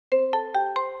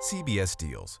CBS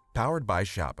Deals, powered by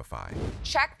Shopify.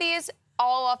 Check these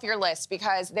all off your list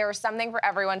because there is something for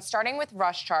everyone, starting with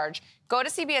Rush Charge. Go to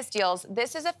CBS Deals.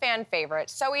 This is a fan favorite.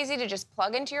 So easy to just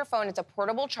plug into your phone. It's a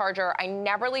portable charger. I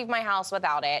never leave my house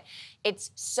without it.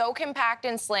 It's so compact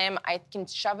and slim. I can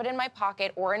shove it in my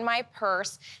pocket or in my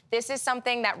purse. This is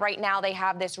something that right now they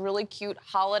have this really cute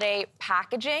holiday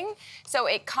packaging. So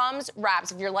it comes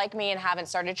wrapped. If you're like me and haven't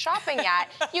started shopping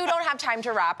yet, you don't have time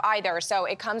to wrap either. So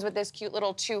it comes with this cute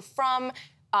little to from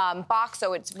box,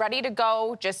 so it's ready to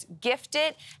go. Just gift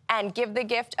it and give the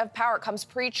gift of power. It comes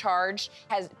pre-charged,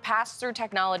 has pass-through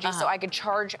technology, so I could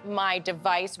charge my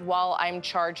device while I'm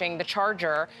charging the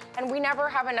charger. And we never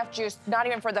have enough juice, not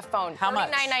even for the phone. How much?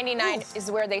 $39.99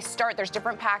 is where they start. There's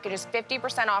different packages,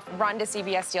 50% off. Run to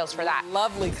CBS Deals for that.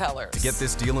 Lovely colors. To get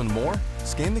this deal and more,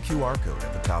 scan the QR code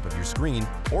at the top of your screen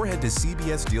or head to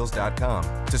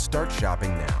cbsdeals.com to start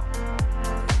shopping now.